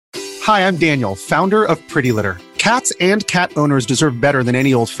Hi, I'm Daniel, founder of Pretty Litter. Cats and cat owners deserve better than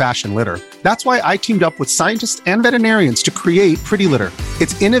any old-fashioned litter. That's why I teamed up with scientists and veterinarians to create Pretty Litter.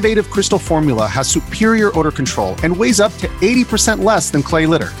 Its innovative crystal formula has superior odor control and weighs up to 80% less than clay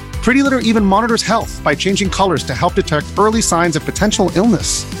litter. Pretty Litter even monitors health by changing colors to help detect early signs of potential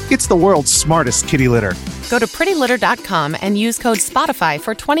illness. It's the world's smartest kitty litter. Go to prettylitter.com and use code SPOTIFY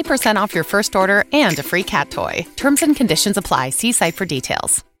for 20% off your first order and a free cat toy. Terms and conditions apply. See site for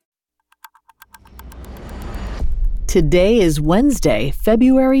details. Today is Wednesday,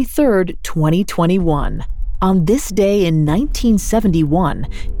 February 3rd, 2021. On this day in 1971,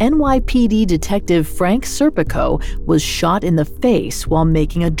 NYPD Detective Frank Serpico was shot in the face while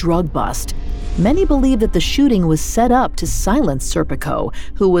making a drug bust. Many believe that the shooting was set up to silence Serpico,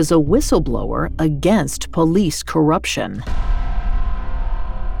 who was a whistleblower against police corruption.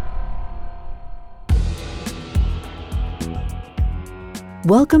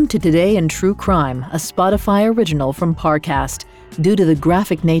 Welcome to Today in True Crime, a Spotify original from Parcast. Due to the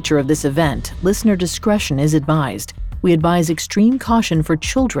graphic nature of this event, listener discretion is advised. We advise extreme caution for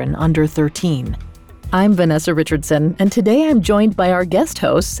children under 13. I'm Vanessa Richardson, and today I'm joined by our guest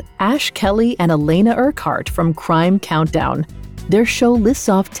hosts, Ash Kelly and Alaina Urquhart from Crime Countdown. Their show lists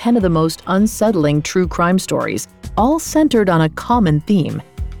off 10 of the most unsettling true crime stories, all centered on a common theme.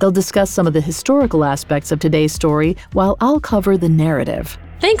 They'll discuss some of the historical aspects of today's story, while I'll cover the narrative.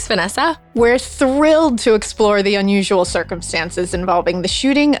 Thanks, Vanessa. We're thrilled to explore the unusual circumstances involving the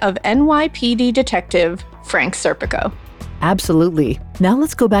shooting of NYPD Detective Frank Serpico. Absolutely. Now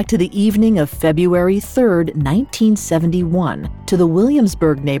let's go back to the evening of February 3rd, 1971, to the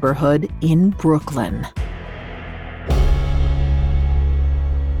Williamsburg neighborhood in Brooklyn.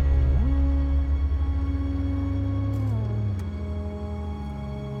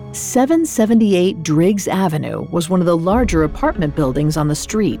 .778 Driggs Avenue was one of the larger apartment buildings on the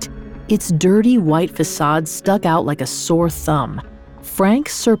street. Its dirty white facade stuck out like a sore thumb. Frank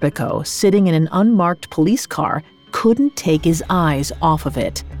Serpico, sitting in an unmarked police car, couldn't take his eyes off of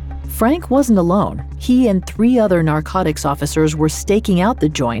it. Frank wasn't alone. He and 3 other narcotics officers were staking out the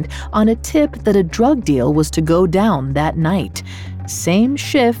joint on a tip that a drug deal was to go down that night. Same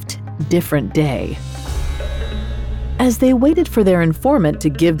shift, different day. As they waited for their informant to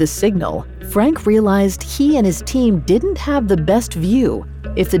give the signal, Frank realized he and his team didn't have the best view.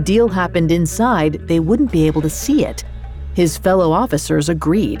 If the deal happened inside, they wouldn't be able to see it. His fellow officers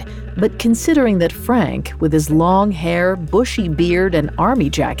agreed, but considering that Frank, with his long hair, bushy beard, and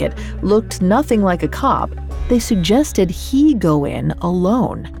army jacket, looked nothing like a cop, they suggested he go in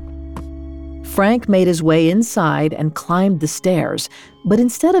alone. Frank made his way inside and climbed the stairs, but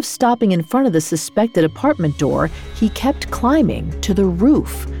instead of stopping in front of the suspected apartment door, he kept climbing to the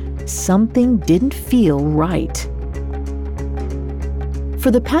roof. Something didn't feel right. For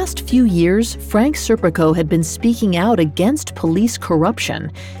the past few years, Frank Serpico had been speaking out against police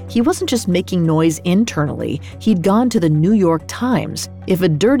corruption. He wasn't just making noise internally, he'd gone to the New York Times. If a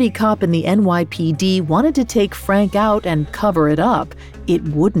dirty cop in the NYPD wanted to take Frank out and cover it up, it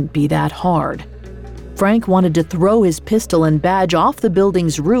wouldn't be that hard. Frank wanted to throw his pistol and badge off the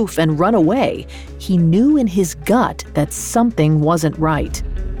building's roof and run away. He knew in his gut that something wasn't right.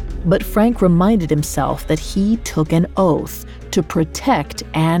 But Frank reminded himself that he took an oath to protect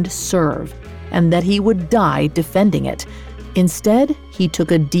and serve, and that he would die defending it. Instead, he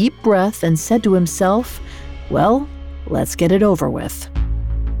took a deep breath and said to himself, "Well, let's get it over with."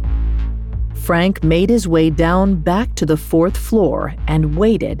 Frank made his way down back to the 4th floor and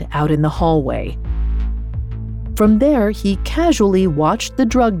waited out in the hallway. From there, he casually watched the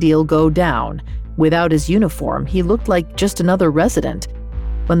drug deal go down. Without his uniform, he looked like just another resident.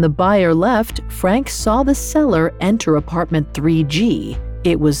 When the buyer left, Frank saw the seller enter apartment 3G.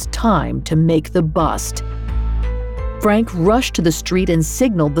 It was time to make the bust. Frank rushed to the street and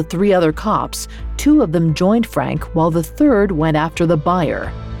signaled the 3 other cops. 2 of them joined Frank, while the 3rd went after the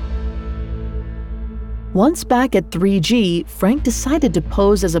buyer. Once back at 3G, Frank decided to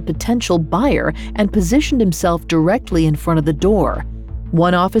pose as a potential buyer and positioned himself directly in front of the door.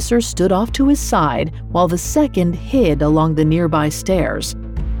 One officer stood off to his side, while the second hid along the nearby stairs.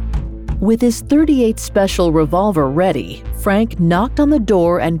 With his .38 Special revolver ready, Frank knocked on the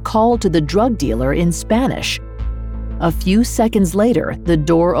door and called to the drug dealer in Spanish. A few seconds later, the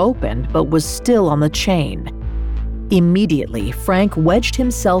door opened but was still on the chain. Immediately, Frank wedged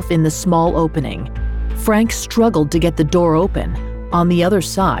himself in the small opening. Frank struggled to get the door open. On the other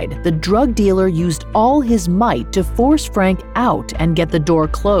side, the drug dealer used all his might to force Frank out and get the door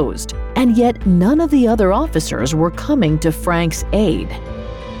closed. And yet, none of the other officers were coming to Frank's aid.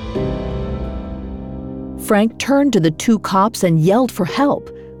 Frank turned to the 2 cops and yelled for help.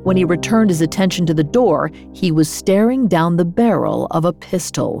 When he returned his attention to the door, he was staring down the barrel of a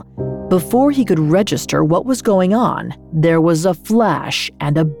pistol. Before he could register what was going on, there was a flash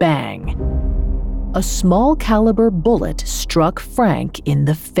and a bang. A small caliber bullet struck Frank in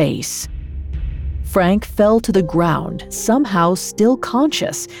the face. Frank fell to the ground, somehow still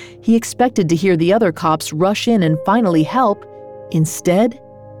conscious. He expected to hear the other cops rush in and finally help. Instead,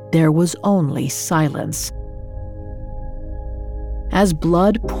 there was only silence. As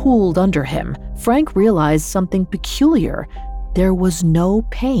blood pooled under him, Frank realized something peculiar. There was no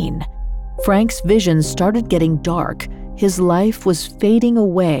pain. Frank's vision started getting dark. His life was fading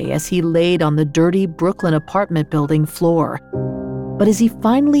away as he laid on the dirty Brooklyn apartment building floor. But as he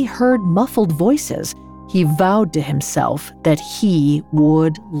finally heard muffled voices, he vowed to himself that he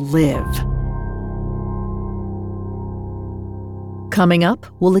would live. Coming up,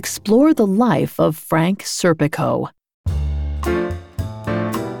 we'll explore the life of Frank Serpico.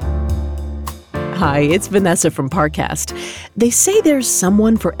 Hi, it's Vanessa from Parcast. They say there's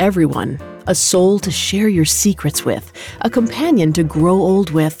someone for everyone. A soul to share your secrets with, a companion to grow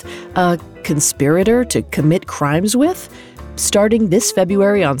old with, a conspirator to commit crimes with. Starting this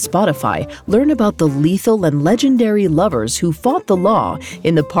February on Spotify, learn about the lethal and legendary lovers who fought the law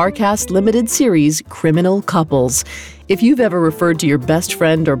in the Parcast limited series Criminal Couples. If you've ever referred to your best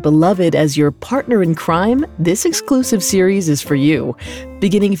friend or beloved as your partner in crime, this exclusive series is for you.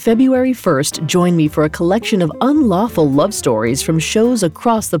 Beginning February 1st, join me for a collection of unlawful love stories from shows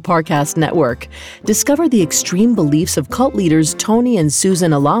across the Parcast network. Discover the extreme beliefs of cult leaders Tony and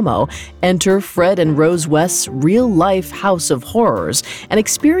Susan Alamo, enter Fred and Rose West's real-life house of horrors, and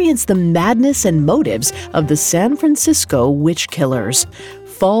experience the madness and motives of the San Francisco witch killers.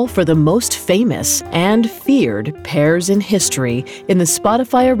 Fall for the most famous and feared pairs in history in the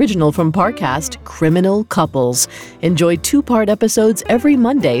Spotify original from Parcast, Criminal Couples. Enjoy 2-part episodes every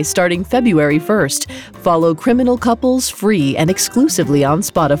Monday starting February 1st. Follow Criminal Couples free and exclusively on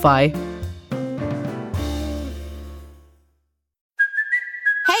Spotify.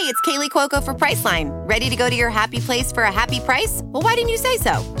 Hey, it's Kaylee Cuoco for Priceline. Ready to go to your happy place for a happy price? Well, why didn't you say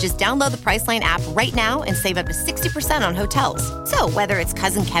so? Just download the Priceline app right now and save up to 60% on hotels. So whether it's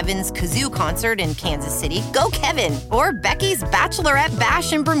Cousin Kevin's Kazoo Concert in Kansas City, go Kevin, or Becky's Bachelorette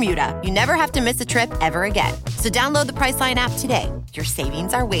Bash in Bermuda, you never have to miss a trip ever again. So download the Priceline app today. Your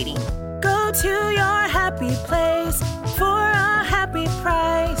savings are waiting. Go to your happy place for a happy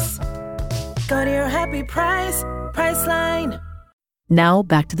price. Go to your happy price, Priceline. Now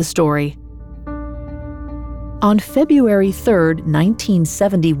back to the story. On February 3,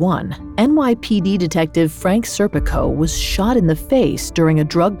 1971, NYPD Detective Frank Serpico was shot in the face during a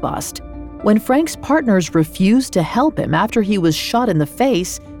drug bust. When Frank's partners refused to help him after he was shot in the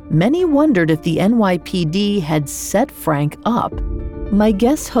face, many wondered if the NYPD had set Frank up. My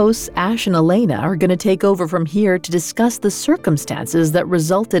guest hosts Ash and Alaina are going to take over from here to discuss the circumstances that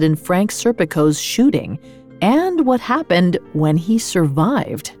resulted in Frank Serpico's shooting and what happened when he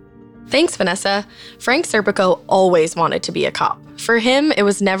survived. Thanks, Vanessa. Frank Serpico always wanted to be a cop. For him, it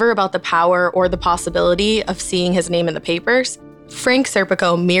was never about the power or the possibility of seeing his name in the papers. Frank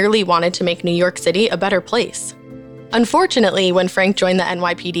Serpico merely wanted to make New York City a better place. Unfortunately, when Frank joined the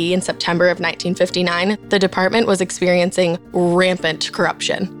NYPD in September of 1959, the department was experiencing rampant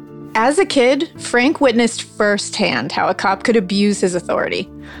corruption. As a kid, Frank witnessed firsthand how a cop could abuse his authority.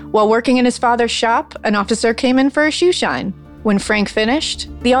 While working in his father's shop, an officer came in for a shoe shine. When Frank finished,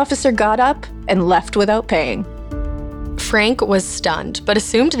 the officer got up and left without paying. Frank was stunned, but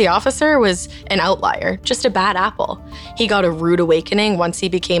assumed the officer was an outlier, just a bad apple. He got a rude awakening once he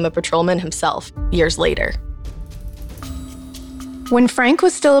became a patrolman himself, years later. When Frank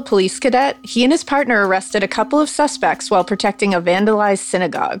was still a police cadet, he and his partner arrested a couple of suspects while protecting a vandalized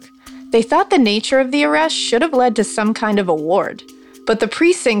synagogue. They thought the nature of the arrest should have led to some kind of award, but the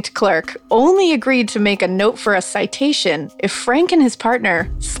precinct clerk only agreed to make a note for a citation if Frank and his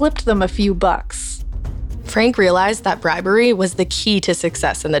partner slipped them a few bucks. Frank realized that bribery was the key to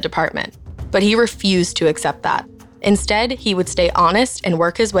success in the department, but he refused to accept that. Instead, he would stay honest and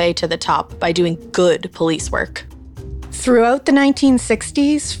work his way to the top by doing good police work. Throughout the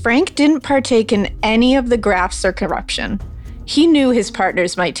 1960s, Frank didn't partake in any of the grafts or corruption. He knew his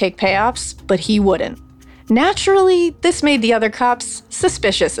partners might take payoffs, but he wouldn't. Naturally, this made the other cops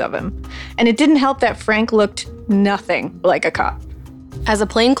suspicious of him, and it didn't help that Frank looked nothing like a cop. As a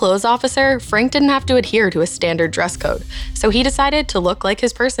plainclothes officer, Frank didn't have to adhere to a standard dress code, so he decided to look like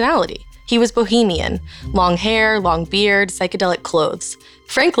his personality. He was bohemian, long hair, long beard, psychedelic clothes.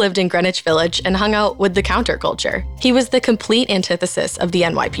 Frank lived in Greenwich Village and hung out with the counterculture. He was the complete antithesis of the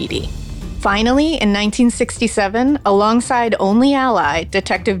NYPD. Finally, in 1967, alongside only ally,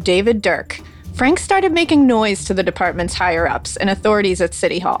 Detective David Dirk, Frank started making noise to the department's higher-ups and authorities at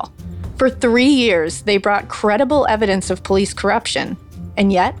City Hall. For 3 years, they brought credible evidence of police corruption,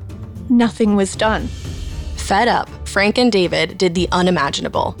 and yet, nothing was done. Fed up, Frank and David did the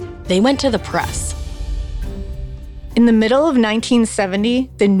unimaginable. They went to the press. In the middle of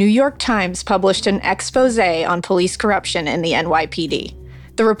 1970, the New York Times published an expose on police corruption in the NYPD.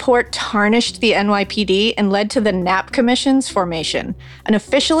 The report tarnished the NYPD and led to the Knapp Commission's formation, an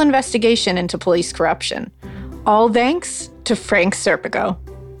official investigation into police corruption. All thanks to Frank Serpico.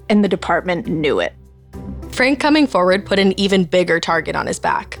 And the department knew it. Frank coming forward put an even bigger target on his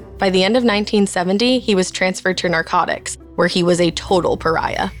back. By the end of 1970, he was transferred to narcotics, where he was a total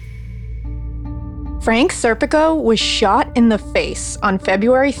pariah. Frank Serpico was shot in the face on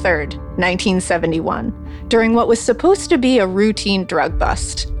February 3rd, 1971, during what was supposed to be a routine drug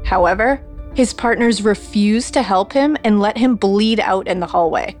bust. However, his partners refused to help him and let him bleed out in the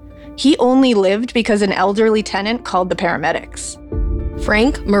hallway. He only lived because an elderly tenant called the paramedics.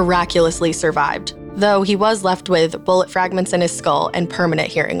 Frank miraculously survived, though he was left with bullet fragments in his skull and permanent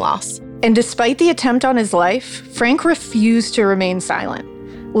hearing loss. And despite the attempt on his life, Frank refused to remain silent.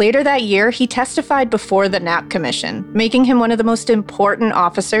 Later that year, he testified before the Knapp Commission, making him one of the most important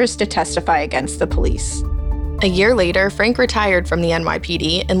officers to testify against the police. A year later, Frank retired from the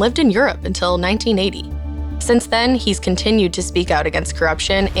NYPD and lived in Europe until 1980. Since then, he's continued to speak out against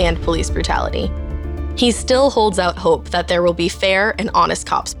corruption and police brutality. He still holds out hope that there will be fair and honest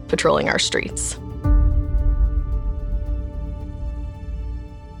cops patrolling our streets.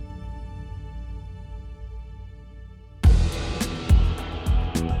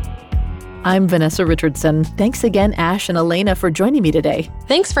 I'm Vanessa Richardson. Thanks again, Ash and Alaina, for joining me today.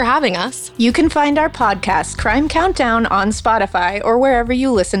 Thanks for having us. You can find our podcast, Crime Countdown, on Spotify or wherever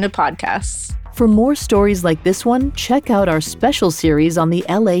you listen to podcasts. For more stories like this one, check out our special series on the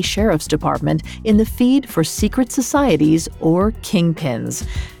LA Sheriff's Department in the feed for secret societies or kingpins.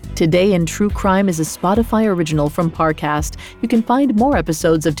 Today in True Crime is a Spotify original from Parcast. You can find more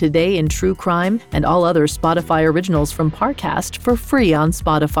episodes of Today in True Crime and all other Spotify originals from Parcast for free on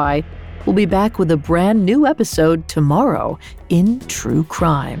Spotify. We'll be back with a brand new episode tomorrow in True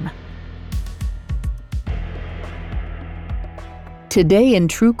Crime. Today in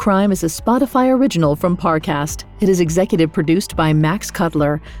True Crime is a Spotify original from Parcast. It is executive produced by Max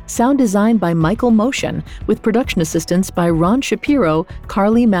Cutler, sound designed by Michael Motion, with production assistance by Ron Shapiro,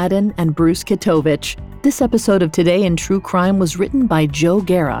 Carly Madden, and Bruce Kitovich. This episode of Today in True Crime was written by Joe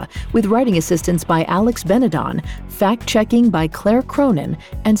Guerra, with writing assistance by Alex Benedon, fact-checking by Claire Cronin,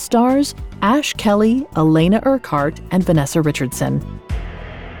 and stars Ash Kelly, Alaina Urquhart, and Vanessa Richardson.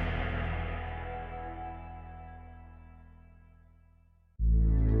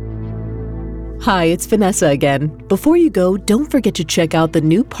 Hi, it's Vanessa again. Before you go, don't forget to check out the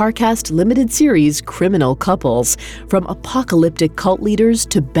new Parcast limited series, Criminal Couples. From apocalyptic cult leaders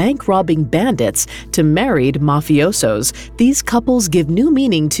to bank-robbing bandits to married mafiosos, these couples give new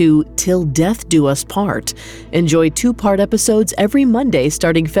meaning to Till Death Do Us Part. Enjoy 2-part episodes every Monday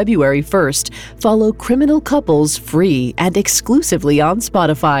starting February 1st. Follow Criminal Couples free and exclusively on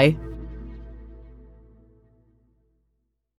Spotify.